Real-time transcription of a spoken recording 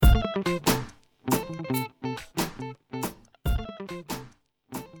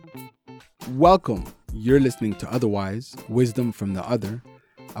Welcome. You're listening to Otherwise, Wisdom from the Other,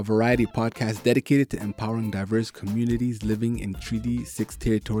 a variety podcast dedicated to empowering diverse communities living in Treaty 6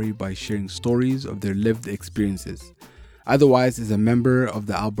 territory by sharing stories of their lived experiences. Otherwise is a member of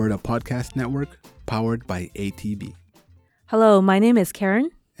the Alberta Podcast Network, powered by ATB. Hello, my name is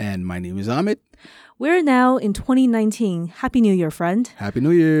Karen. And my name is Amit. We're now in 2019. Happy New Year, friend. Happy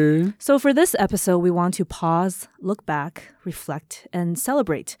New Year. So for this episode, we want to pause, look back, reflect, and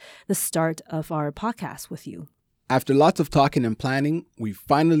celebrate the start of our podcast with you. After lots of talking and planning, we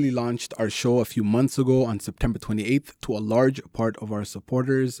finally launched our show a few months ago on September 28th to a large part of our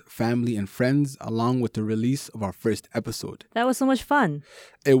supporters, family, and friends, along with the release of our first episode. That was so much fun.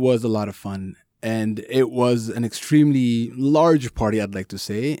 It was a lot of fun. And it was an extremely large party, I'd like to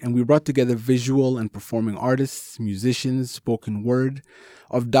say. And we brought together visual and performing artists, musicians, spoken word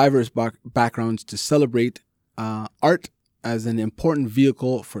of diverse backgrounds to celebrate art as an important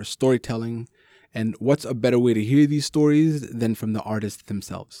vehicle for storytelling. And what's a better way to hear these stories than from the artists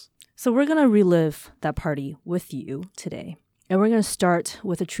themselves? So we're going to relive that party with you today. And we're going to start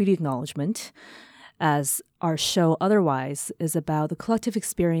with a treaty acknowledgement, as our show Otherwise is about the collective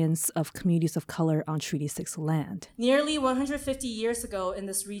experience of communities of color on Treaty 6 land. Nearly 150 years ago in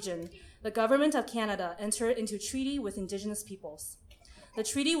this region, the Government of Canada entered into treaty with Indigenous peoples. The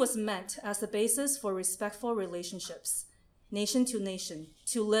treaty was meant as the basis for respectful relationships, nation,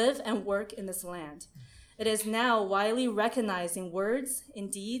 to live and work in this land. It is now widely recognized in words,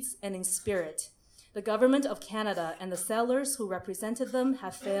 in deeds, and in spirit. The Government of Canada and the settlers who represented them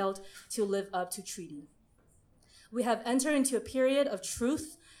have failed to live up to treaty. We have entered into a period of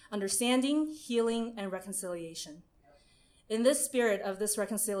truth, understanding, healing, and reconciliation. In this spirit of this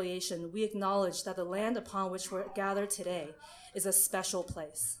reconciliation, we acknowledge that the land upon which we're gathered today is a special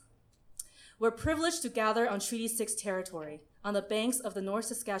place. We're privileged to gather on Treaty 6 territory. On the banks of the North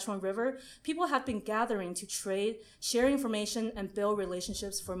Saskatchewan River, people have been gathering to trade, share information, and build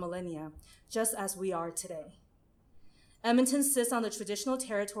relationships for millennia, just as we are today. Edmonton sits on the traditional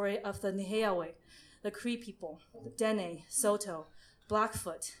territory of the Niheawe, the Cree people, the Dene, Saulteaux,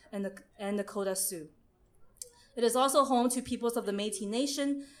 Blackfoot, and the Nakota Sioux. It is also home to peoples of the Métis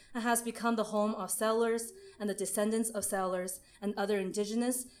Nation and has become the home of settlers and the descendants of settlers and other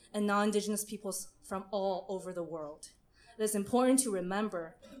Indigenous and non-Indigenous peoples from all over the world. It is important to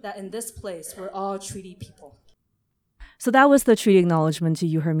remember that in this place, we're all treaty people. So that was the treaty acknowledgement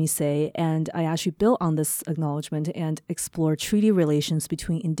you heard me say, and I actually built on this acknowledgement and explored treaty relations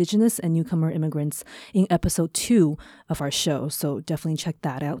between Indigenous and newcomer immigrants in episode 2 of our show, so definitely check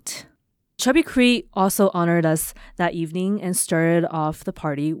that out. Chubby Cree also honored us that evening and started off the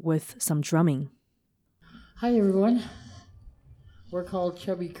party with some drumming. Hi everyone, we're called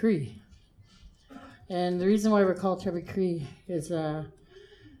Chubby Cree. And the reason why we're called Chubby Cree is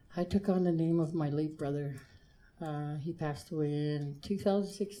I took on the name of my late brother. He passed away in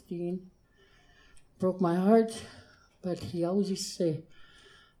 2016. Broke my heart, but he always used to say,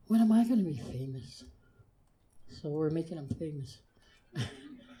 when am I going to be famous? So we're making him famous.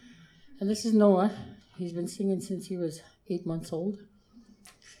 And this is Noah. He's been singing since he was 8 months old.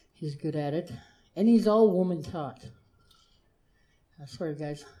 He's good at it. And he's all woman taught. Sorry,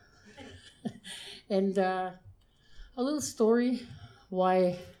 guys. And a little story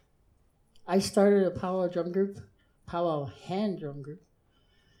why I started a powwow hand drum group,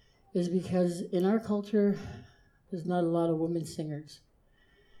 is because in our culture, there's not a lot of women singers.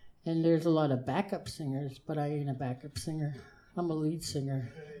 And there's a lot of backup singers, but I ain't a backup singer. I'm a lead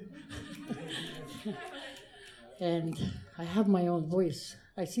singer. And I have my own voice.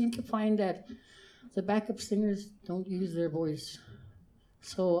 I seem to find that the backup singers don't use their voice.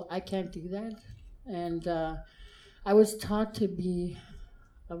 So I can't do that. And I was taught to be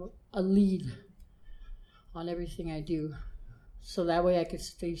a lead on everything I do. So that way I could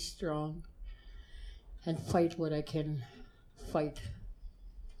stay strong and fight what I can fight.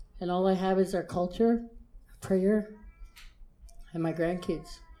 And all I have is our culture, prayer, and my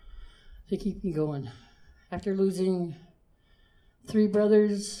grandkids to keep me going. After losing 3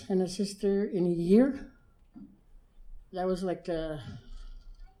 brothers and a sister in a year, that was like the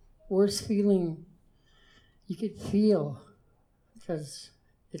worst feeling you could feel, because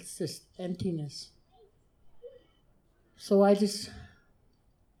it's just emptiness. So I just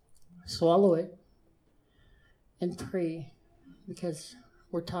swallow it and pray, because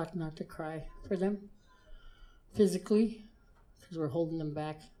we're taught not to cry for them physically, because we're holding them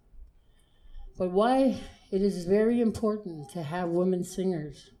back. But why it is very important to have women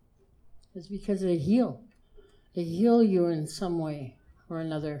singers is because they heal. They heal you in some way or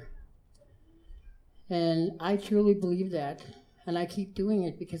another. And I truly believe that. And I keep doing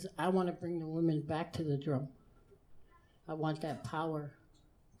it because I want to bring the women back to the drum. I want that power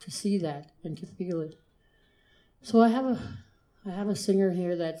to see that and to feel it. So I have a singer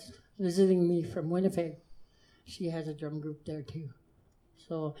here that's visiting me from Winnipeg. She has a drum group there too.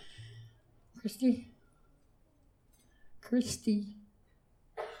 So, Christy.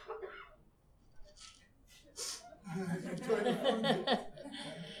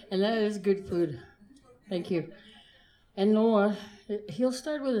 And that is good food. Thank you. And Noah, he'll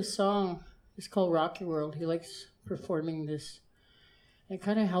start with a song. It's called Rock Your World. He likes performing this. It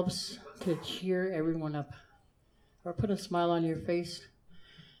kind of helps to cheer everyone up or put a smile on your face.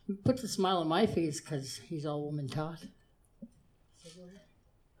 It puts a smile on my face because he's all woman taught.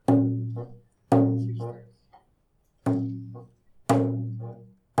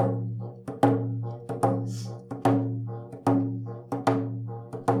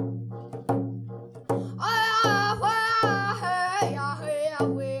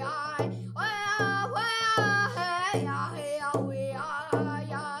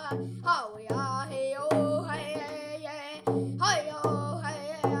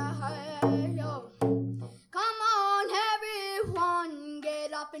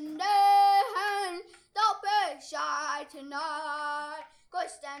 Tonight, go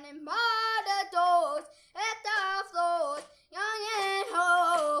standing by the doors at the floors, young and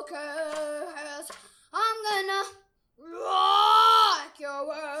hokers. I'm gonna rock your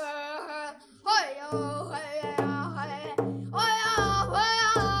world. Hey, oh, hey, hey, oh, hey, hey, hey, we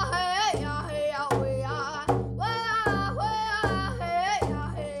are. Hey, hey,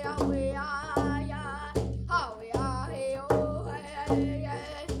 we are, yeah. Oh, we are, hey, oh, hey, hey,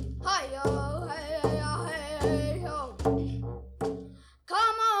 hey, oh, hey, oh.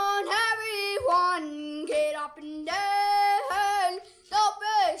 Come on, everyone, get up and dance. Don't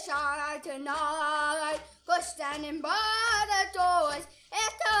be shy tonight. Go standing by the doors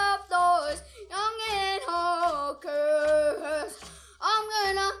at the floors, young and hokers. I'm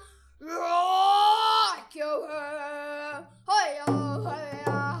gonna rock your world. Hey, oh, hey, hey,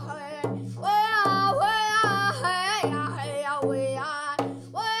 we are.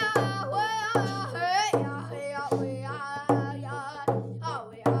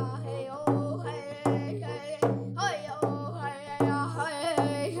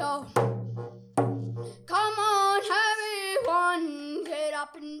 Come on, everyone, get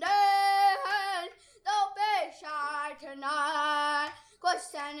up and dance. Don't be shy tonight. Go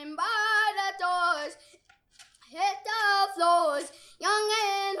standing by the doors, hit the floors, young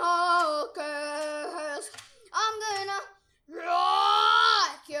and hawkers. I'm gonna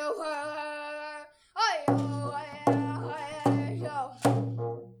rock your world. Hey, oh, hey, yo.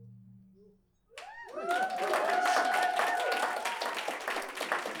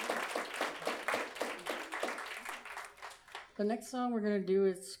 The next song we're going to do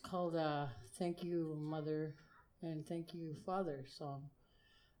is called Thank You, Mother, and Thank You, Father song.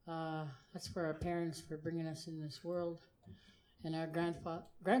 That's for our parents for bringing us in this world and our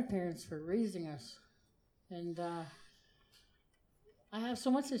grandparents for raising us. And I have so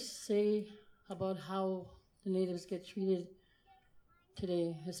much to say about how the natives get treated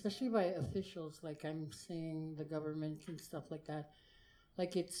today, especially by officials, like I'm saying the government and stuff like that.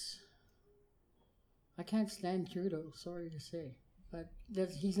 Like I can't stand Trudeau, sorry to say, but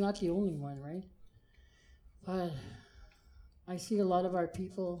he's not the only one, right? But I see a lot of our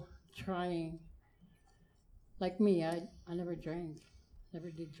people trying, like me, I never drank, never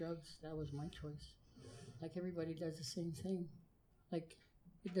did drugs, that was my choice. Like everybody does the same thing. Like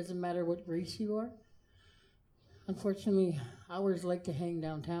it doesn't matter what race you are. Unfortunately, ours like to hang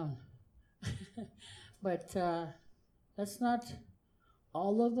downtown. But that's not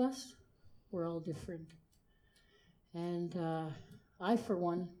all of us. We're all different. And I, for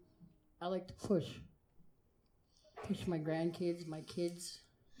one, I like to push my grandkids, my kids.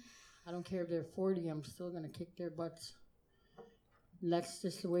 I don't care if they're 40, I'm still going to kick their butts. And that's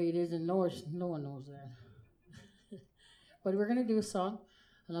just the way it is, and no one knows that. But we're going to do a song,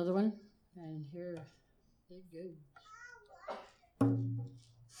 another one, and here it goes.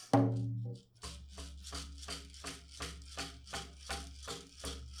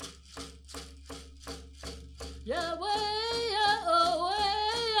 Yahweh, Yahweh,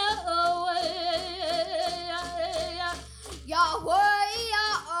 Yahweh,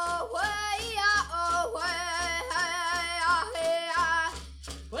 Yahweh,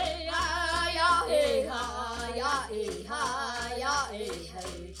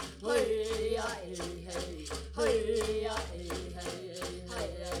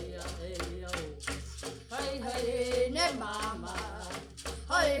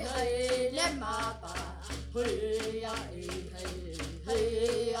 Hey, hey,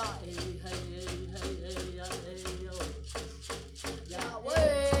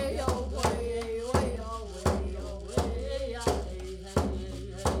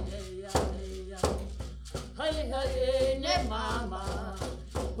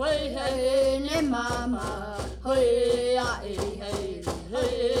 mama, hey ya hey hey,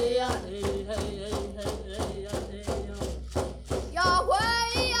 hey ya hey hey hey hey hey Yahweh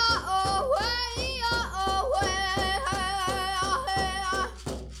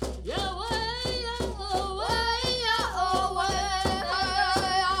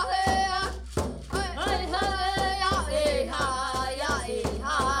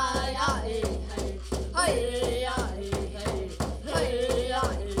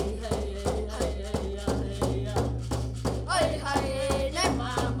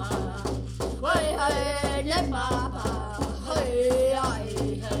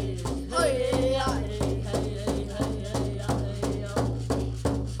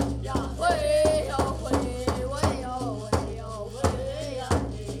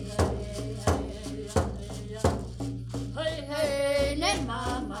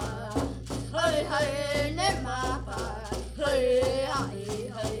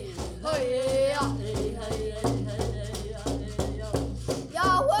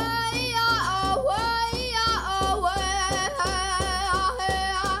Yahweh Yahweh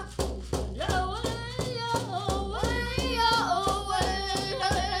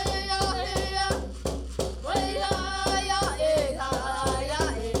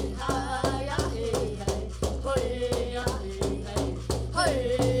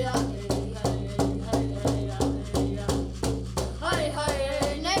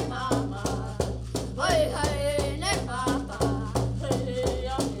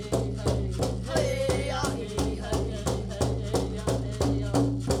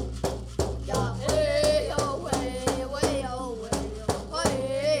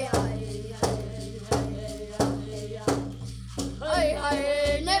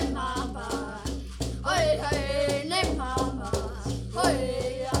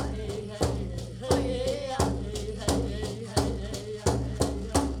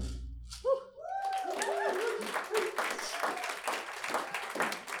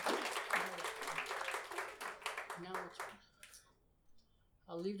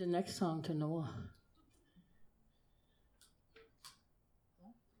I'll leave the next song to Noah.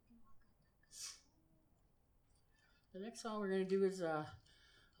 The next song we're going to do is a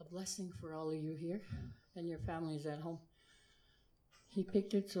blessing for all of you here and your families at home. He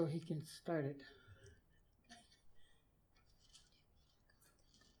picked it so he can start it.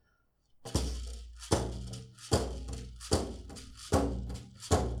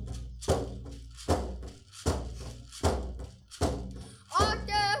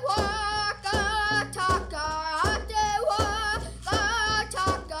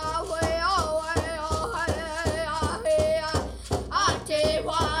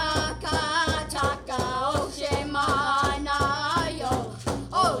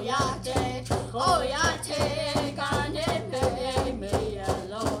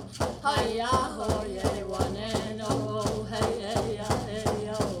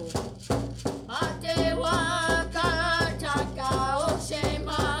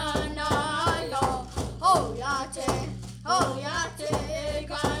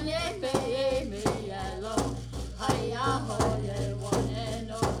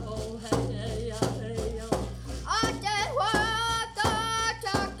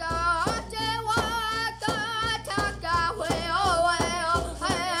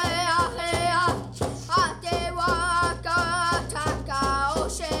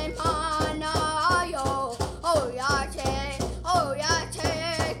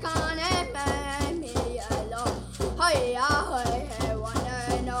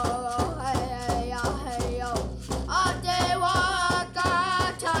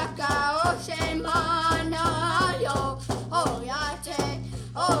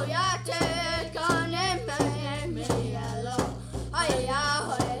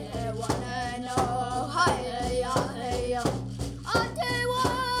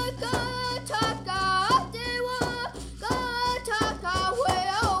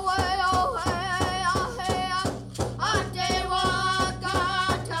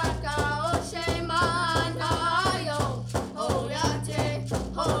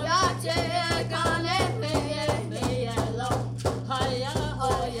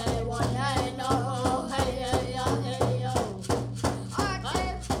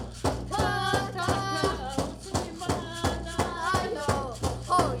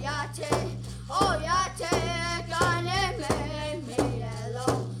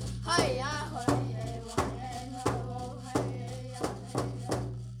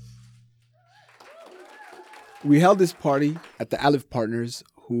 We held this party at the Aleph Partners,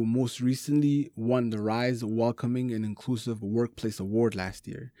 who most recently won the Rise Welcoming and Inclusive Workplace Award last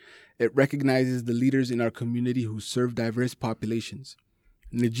year. It recognizes the leaders in our community who serve diverse populations.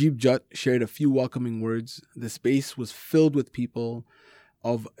 Najib Jut shared a few welcoming words. The space was filled with people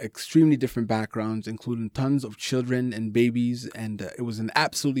of extremely different backgrounds, including tons of children and babies, and it was an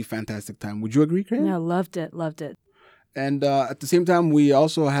absolutely fantastic time. Would you agree, Karen? Yeah, loved it. And at the same time, we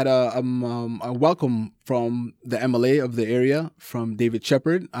also had a welcome from the MLA of the area, from David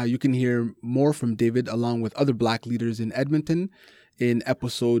Shepard. You can hear more from David along with other Black leaders in Edmonton in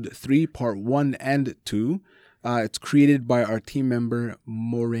episode 3, part 1 and 2. It's created by our team member,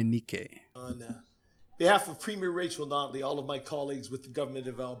 Morenike. On behalf of Premier Rachel Notley, all of my colleagues with the Government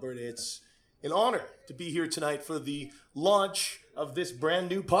of Alberta, it's an honor to be here tonight for the launch of this brand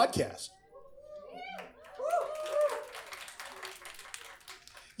new podcast.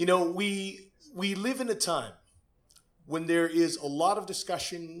 You know, we live in a time when there is a lot of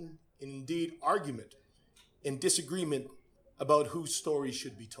discussion and indeed argument and disagreement about whose stories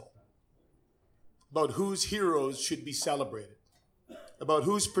should be told, about whose heroes should be celebrated, about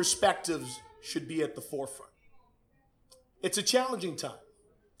whose perspectives should be at the forefront. It's a challenging time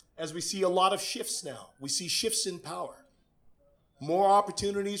as we see a lot of shifts now. We see shifts in power, more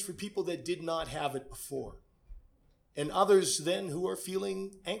opportunities for people that did not have it before, and others then who are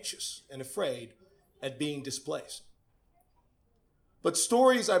feeling anxious and afraid at being displaced. But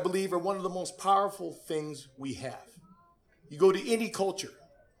stories, I believe, are one of the most powerful things we have. You go to any culture,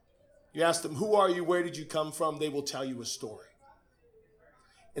 you ask them, who are you, where did you come from? They will tell you a story.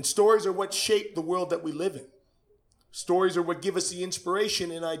 And stories are what shape the world that we live in. Stories are what give us the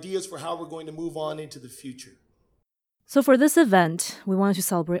inspiration and ideas for how we're going to move on into the future. So for this event, we wanted to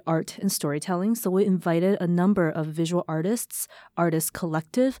celebrate art and storytelling, so we invited a number of visual artists, Artist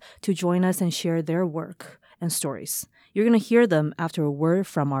Collective, to join us and share their work and stories. You're going to hear them after a word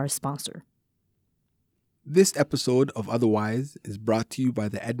from our sponsor. This episode of Otherwise is brought to you by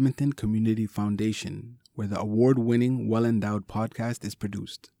the Edmonton Community Foundation, where the award-winning Well Endowed podcast is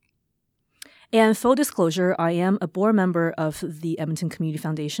produced. And full disclosure, I am a board member of the Edmonton Community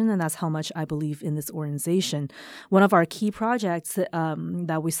Foundation, and that's how much I believe in this organization. One of our key projects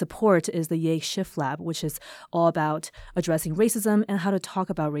that we support is the Yay Shift Lab, which is all about addressing racism and how to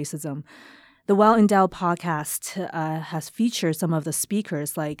talk about racism. The Well Endowed podcast has featured some of the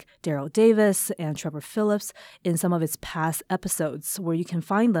speakers like Daryl Davis and Trevor Phillips in some of its past episodes, where you can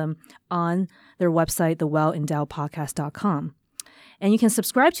find them on their website, thewellendowedpodcast.com. And you can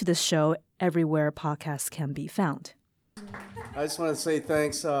subscribe to this show everywhere podcasts can be found. I just want to say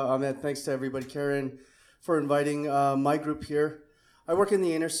thanks, Ahmed. Thanks to everybody, Karen, for inviting my group here. I work in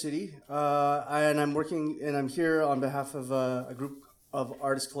the inner city, and I'm here on behalf of a group of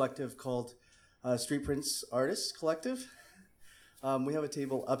artist collective called Street Prints Artists Collective. We have a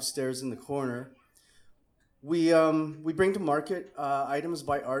table upstairs in the corner. We bring to market items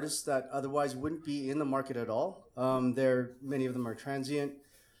by artists that otherwise wouldn't be in the market at all. Many of them are transient.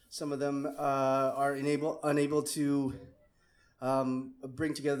 Some of them are unable to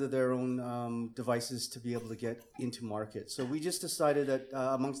bring together their own devices to be able to get into market. So we just decided that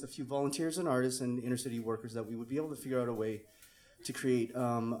amongst a few volunteers and artists and inner city workers that we would be able to figure out a way to create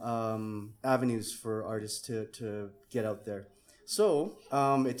avenues for artists to get out there. So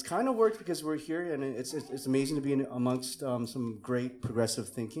it's kind of worked because we're here, and it's amazing to be amongst some great progressive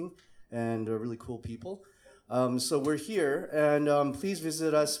thinking and really cool people. So we're here, and please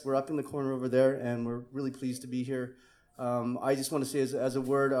visit us. We're up in the corner over there, and we're really pleased to be here. I just want to say as a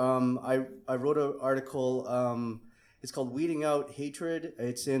word, I wrote an article. It's called Weeding Out Hatred.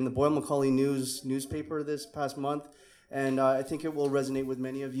 It's in the Boyle Macaulay newspaper this past month. And I think it will resonate with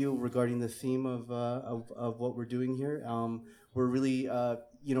many of you regarding the theme of what we're doing here. We're really,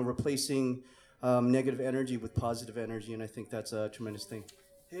 replacing negative energy with positive energy, and I think that's a tremendous thing.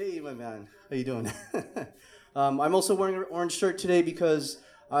 Hey, my man, how you doing? I'm also wearing an orange shirt today because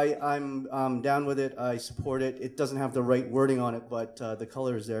I'm down with it. I support it. It doesn't have the right wording on it, but the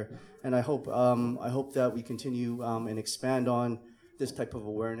color is there, and I hope that we continue and expand on this type of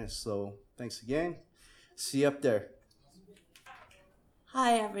awareness. So thanks again. See you up there.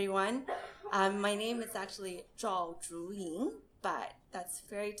 Hi, everyone. My name is actually Zhao Zhuying, but that's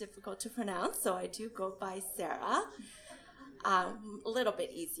very difficult to pronounce, so I do go by Sarah. A little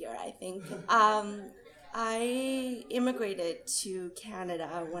bit easier, I think. I immigrated to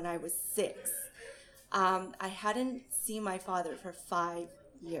Canada when I was 6. I hadn't seen my father for 5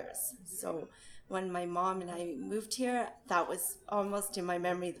 years. So when my mom and I moved here, that was almost in my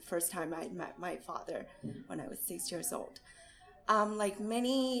memory the first time I met my father when I was 6 years old. Like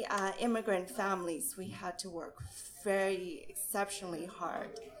many immigrant families, we had to work very exceptionally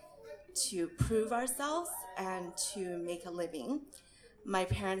hard to prove ourselves and to make a living. My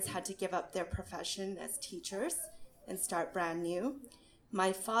parents had to give up their profession as teachers and start brand new.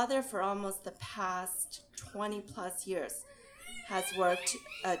 my father, for almost the past 20 plus years, has worked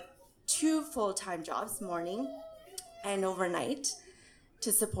 2 full-time jobs, morning and overnight,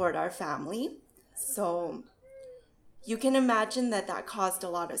 to support our family. So you can imagine that caused a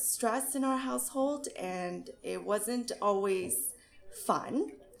lot of stress in our household, and it wasn't always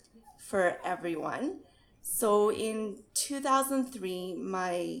fun for everyone. So in 2003,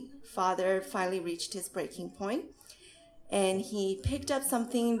 my father finally reached his breaking point, and he picked up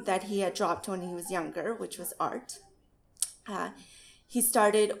something that he had dropped when he was younger, which was art. He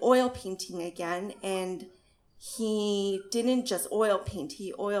started oil painting again, and he didn't just oil paint,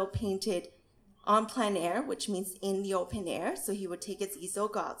 he oil painted en plein air, which means in the open air. So he would take his easel,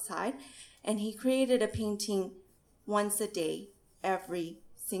 go outside, and he created a painting once a day, every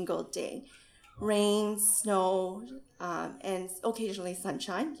single day. Rain, snow, and occasionally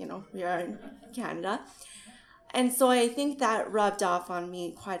sunshine. You know, we are in Canada. And so I think that rubbed off on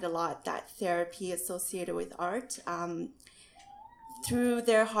me quite a lot, that therapy associated with art. Through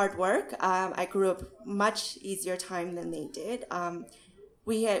their hard work, I grew up much easier time than they did.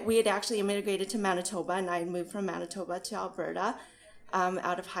 We had actually immigrated to Manitoba, and I moved from Manitoba to Alberta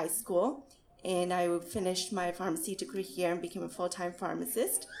out of high school. And I finished my pharmacy degree here and became a full-time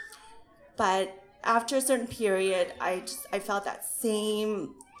pharmacist. But after a certain period, I felt that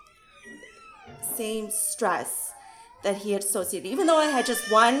same stress that he had associated, even though I had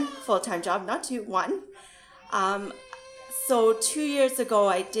just one full-time job, not two, one. So 2 years ago,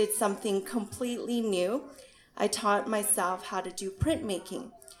 I did something completely new. I taught myself how to do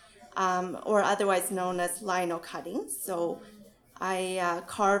printmaking, or otherwise known as lino cutting. So I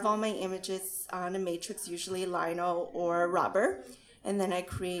carve all my images on a matrix, usually lino or rubber, and then I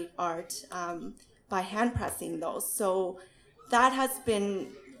create art by hand pressing those. So that has been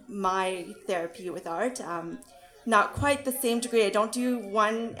my therapy with art. Not quite the same degree. I don't do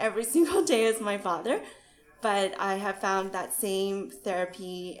one every single day as my father, but I have found that same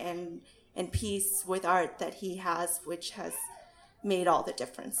therapy and peace with art that he has, which has made all the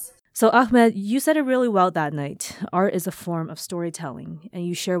difference. So Ahmed, you said it really well that night. Art is a form of storytelling, and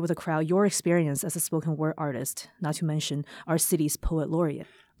you share with the crowd your experience as a spoken word artist, not to mention our city's poet laureate.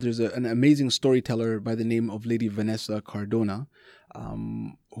 There's an amazing storyteller by the name of Lady Vanessa Cardona,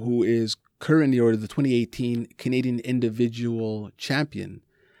 who is currently, or the 2018 Canadian Individual Champion.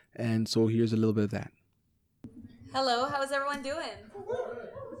 And so here's a little bit of that. Hello, how's everyone doing?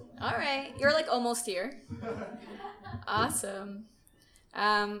 All right, you're like almost here. Awesome.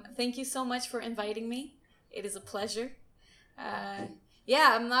 Thank you so much for inviting me. It is a pleasure. Yeah,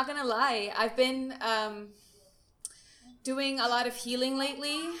 I'm not gonna lie. I've been doing a lot of healing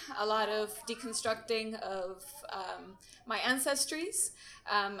lately, a lot of deconstructing of my ancestries.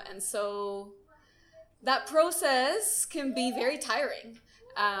 And so that process can be very tiring.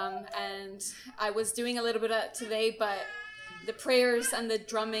 And I was doing a little bit of that today, but the prayers and the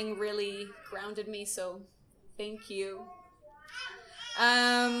drumming really grounded me, so thank you.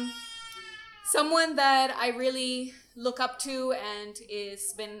 Someone that I really look up to and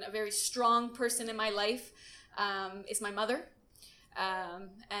has been a very strong person in my life is my mother.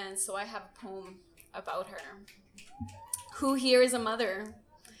 And so I have a poem about her. Who here is a mother?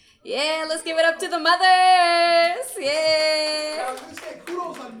 Yeah, let's give it up to the mothers! Yeah! I was going to say,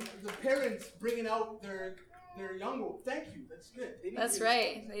 kudos on the parents bringing out their young ones. Thank you. That's good. That's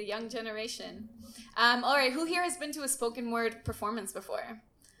right. The young generation. All right. Who here has been to a spoken word performance before?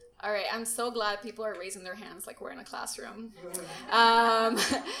 All right. I'm so glad people are raising their hands like we're in a classroom.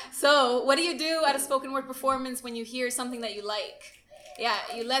 So what do you do at a spoken word performance when you hear something that you like? Yeah,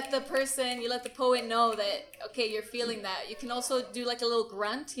 you let the poet know that, okay, you're feeling that. You can also do like a little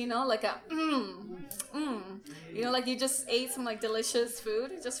grunt, you know, like a you know, like you just ate some like delicious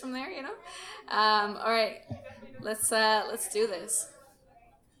food just from there, you know. All right, let's do this.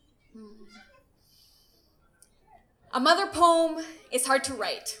 A mother poem is hard to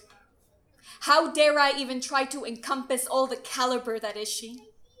write. How dare I even try to encompass all the caliber that is she?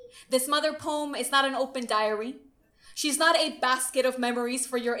 This mother poem is not an open diary. She's not a basket of memories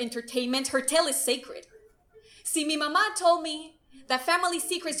for your entertainment. Her tale is sacred. See, mi mama told me that family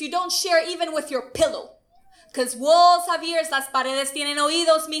secrets you don't share even with your pillow. Because walls have ears, las paredes tienen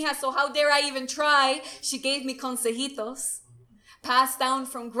oídos, mija, so how dare I even try? She gave me consejitos. Passed down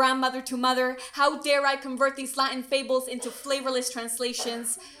from grandmother to mother. How dare I convert these Latin fables into flavorless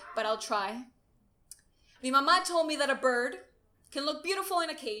translations? But I'll try. Mi mama told me that a bird can look beautiful in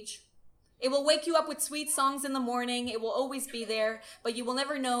a cage. It will wake you up with sweet songs in the morning. It will always be there, but you will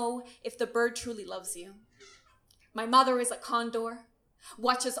never know if the bird truly loves you. My mother is a condor,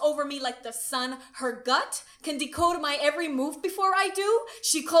 Watches over me like the sun. Her gut can decode my every move before I do.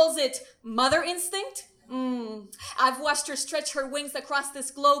 She calls it mother instinct. I've watched her stretch her wings across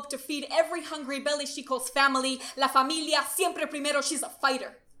this globe to feed every hungry belly she calls family. La familia siempre primero. She's a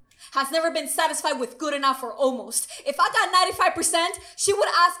fighter. Has never been satisfied with good enough or almost. If I got 95%, she would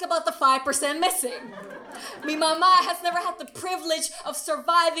ask about the 5% missing. Mi mama has never had the privilege of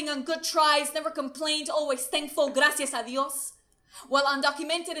surviving on good tries, never complained, always thankful, gracias a Dios. While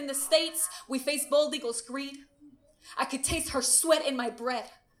undocumented in the States, we face Bald Eagle's greed. I could taste her sweat in my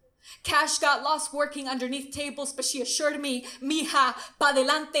bread. Cash got lost working underneath tables, but she assured me, mija, pa'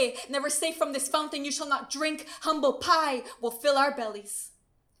 delante, never say from this fountain you shall not drink, humble pie will fill our bellies.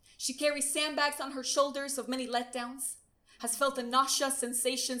 She carries sandbags on her shoulders of many letdowns, has felt the nauseous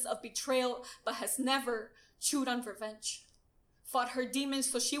sensations of betrayal, but has never chewed on revenge. Fought her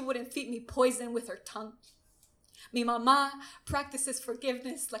demons so she wouldn't feed me poison with her tongue. Mi mama practices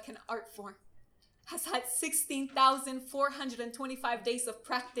forgiveness like an art form. Has had 16,425 days of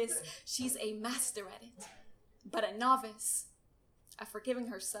practice. She's a master at it, but a novice at forgiving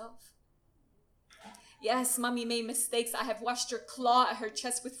herself. Yes, mommy made mistakes. I have watched her claw at her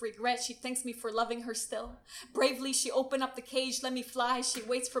chest with regret. She thanks me for loving her still. Bravely, she opened up the cage, let me fly. She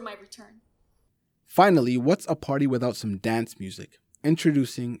waits for my return. Finally, what's a party without some dance music?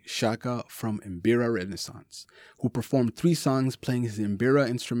 Introducing Shaka from Mbira Renaissance, who performed 3 songs playing his Mbira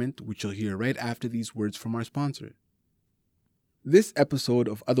instrument, which you'll hear right after these words from our sponsor. This episode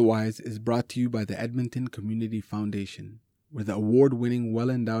of Otherwise is brought to you by the Edmonton Community Foundation, where the award-winning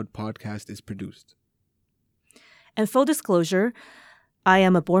Well Endowed podcast is produced. And full disclosure, I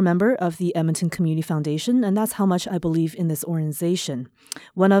am a board member of the Edmonton Community Foundation, and that's how much I believe in this organization.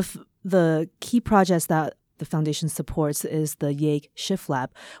 One of the key projects that the foundation supports is the YAIC Shift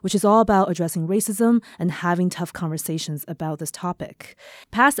Lab, which is all about addressing racism and having tough conversations about this topic.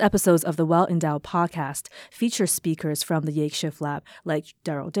 Past episodes of the Well Endowed podcast feature speakers from the YAIC Shift Lab like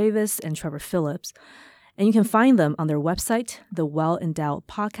Daryl Davis and Trevor Phillips, and you can find them on their website,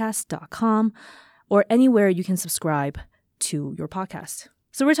 thewellendowedpodcast.com, or anywhere you can subscribe to your podcast.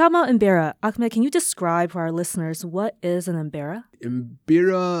 So we're talking about Mbira. Ahmed, can you describe for our listeners what is an Mbira?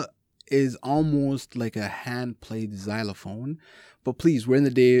 Mbira is almost like a hand-played xylophone. But please, we're in the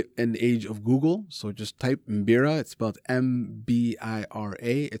day and age of Google, so just type Mbira. It's spelled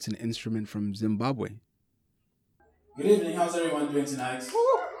Mbira. It's an instrument from Zimbabwe. Good evening. How's everyone doing tonight?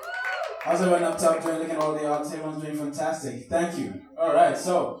 How's everyone up top doing? Looking at all the odds. Everyone's doing fantastic. Thank you. All right,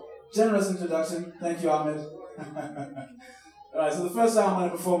 so generous introduction. Thank you, Ahmed. All right, so the first song I'm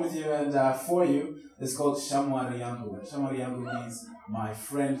going to perform with you and for you is called Shamwari Yangu. Shamwari Yangu means my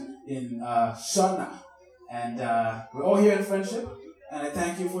friend in Shona. And we're all here in friendship. And I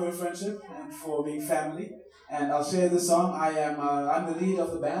thank you for your friendship and for being family. And I'll share this song. I'm the lead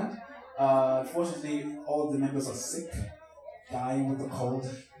of the band. Unfortunately, all the members are sick, dying with the cold.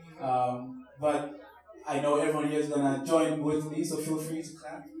 But I know everyone here is going to join with me, so feel free to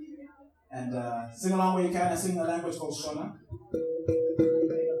clap. And sing along where you can. I sing a language called Shona.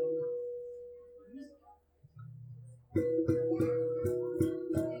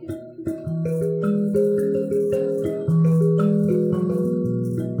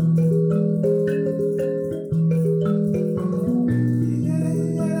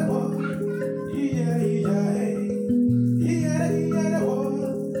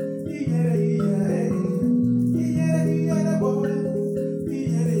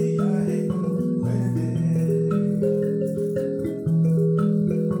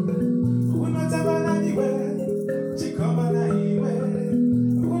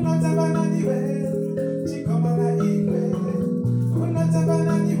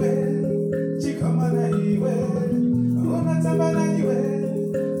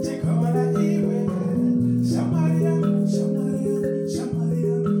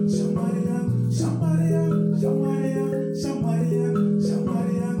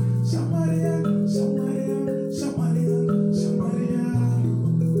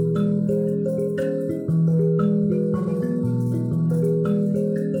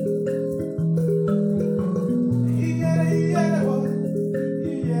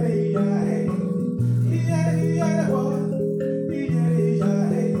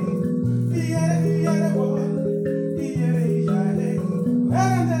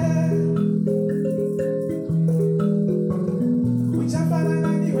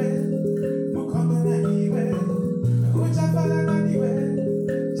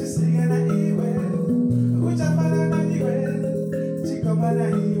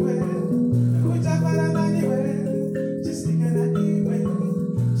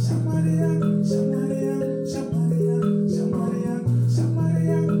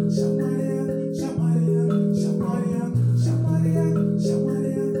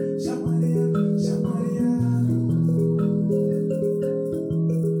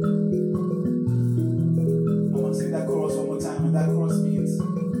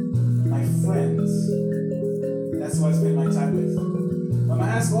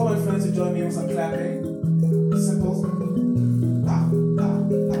 join me with some clapping? Simple. Ah, ah, ah, ah.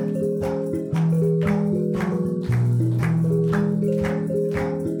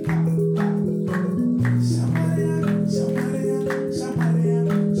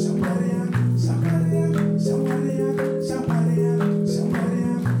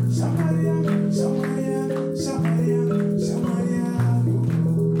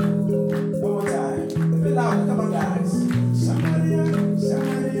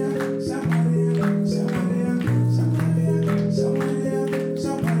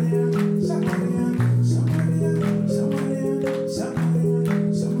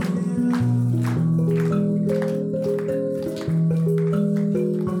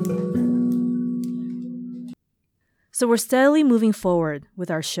 So we're steadily moving forward with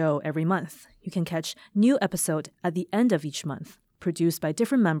our show every month. You can catch new episode at the end of each month, produced by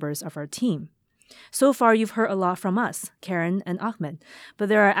different members of our team. So far, you've heard a lot from us, Karen and Ahmed, but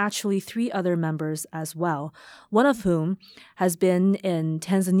there are actually 3 other members as well, one of whom has been in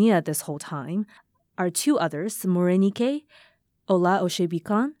Tanzania this whole time. Our 2 others, Morenike, Ola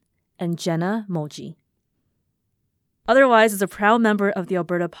Oshebikan, and Jenna Moji. Otherwise is a proud member of the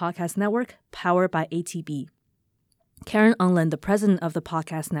Alberta Podcast Network, powered by ATB. Karen Unland, the president of the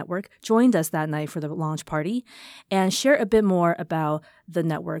podcast network, joined us that night for the launch party and shared a bit more about the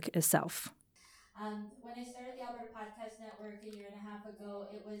network itself. When I started the Alberta Podcast Network a year and a half ago,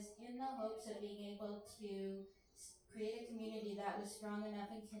 it was in the hopes of being able to create a community that was strong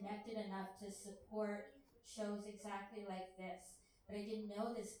enough and connected enough to support shows exactly like this. But I didn't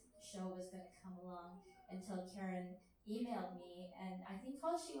know this show was going to come along until Karen emailed me, and I think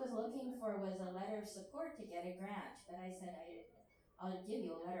all she was looking for was a letter of support to get a grant. But I said, I'll give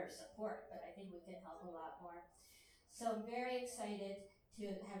you a letter of support, but I think we can help a lot more. So I'm very excited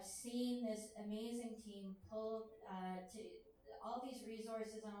to have seen this amazing team pull to all these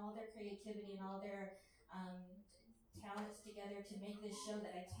resources and all their creativity and all their talents together to make this show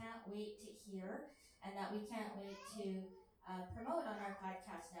that I can't wait to hear and that we can't wait to promote on our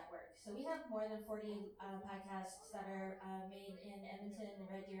podcast network. So we have more than 40 podcasts that are made in Edmonton,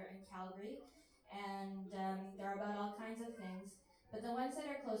 Red Deer, and Calgary, and they're about all kinds of things. But the ones that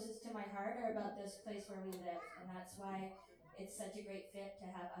are closest to my heart are about this place where we live, and that's why it's such a great fit to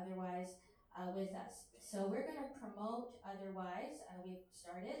have Otherwise with us. So we're going to promote Otherwise. We've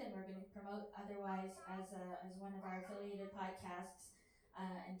started, and we're going to promote Otherwise as one of our affiliated podcasts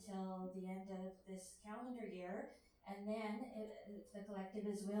until the end of this calendar year. And then, if the collective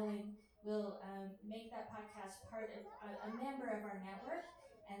is willing, we'll make that podcast part of a member of our network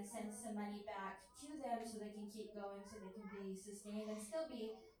and send some money back to them so they can keep going, so they can be sustained and still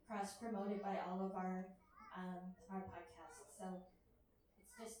be cross-promoted by all of our podcasts. So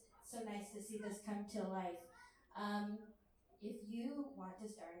it's just so nice to see this come to life. If you want to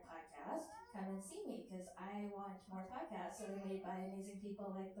start a podcast, come and see me, because I want more podcasts that are made by amazing people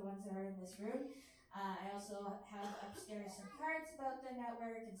like the ones that are in this room. I also have upstairs some cards about the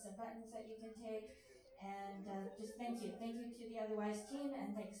network and some buttons that you can take. And just thank you. Thank you to the Otherwise team,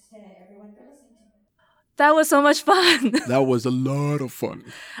 and thanks to everyone for listening to me. That was so much fun. That was a lot of fun.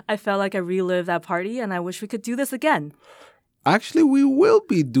 I felt like I relived that party, and I wish we could do this again. Actually, we will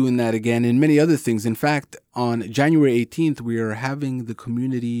be doing that again and many other things. In fact, on January 18th, we are having the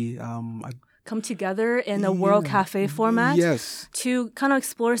community come together in a World Cafe format to kind of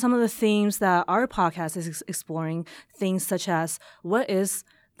explore some of the themes that our podcast is exploring, things such as what is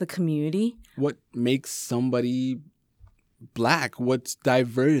the community? What makes somebody Black? What's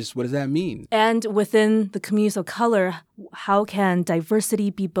diverse? What does that mean? And within the communities of color, how can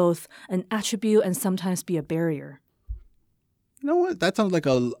diversity be both an attribute and sometimes be a barrier? You know what? That sounds like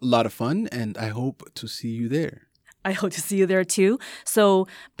a lot of fun, and I hope to see you there. I hope to see you there too. So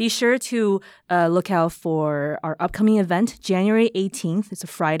be sure to look out for our upcoming event, January 18th. It's a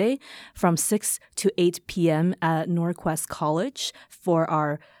Friday from 6 to 8 p.m. at Norquest College for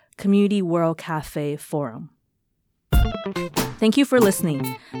our Community World Cafe Forum. Thank you for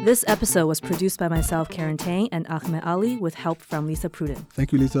listening. This episode was produced by myself, Karen Tang, and Ahmed Ali with help from Lisa Pruden.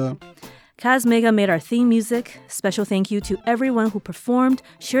 Thank you, Lisa. Kaz Mega made our theme music. Special thank you to everyone who performed,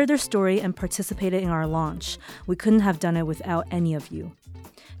 shared their story, and participated in our launch. We couldn't have done it without any of you.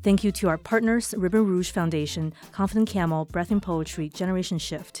 Thank you to our partners, Ribbon Rouge Foundation, Confident Camel, Breath in Poetry, Generation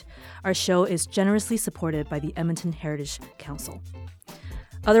Shift. Our show is generously supported by the Edmonton Heritage Council.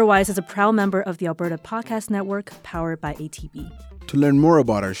 Otherwise is a proud member of the Alberta Podcast Network, powered by ATB. To learn more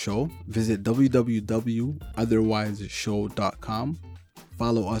about our show, visit www.otherwiseshow.com.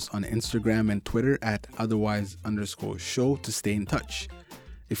 Follow us on Instagram and Twitter at otherwise_show to stay in touch.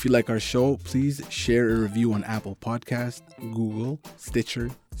 If you like our show, please share a review on Apple Podcasts, Google,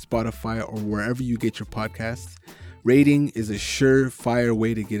 Stitcher, Spotify, or wherever you get your podcasts. Rating is a surefire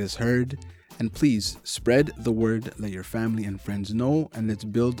way to get us heard. And please spread the word, let your family and friends know, and let's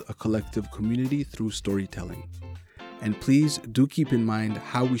build a collective community through storytelling. And please do keep in mind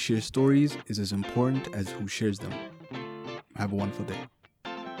how we share stories is as important as who shares them. Have a wonderful day.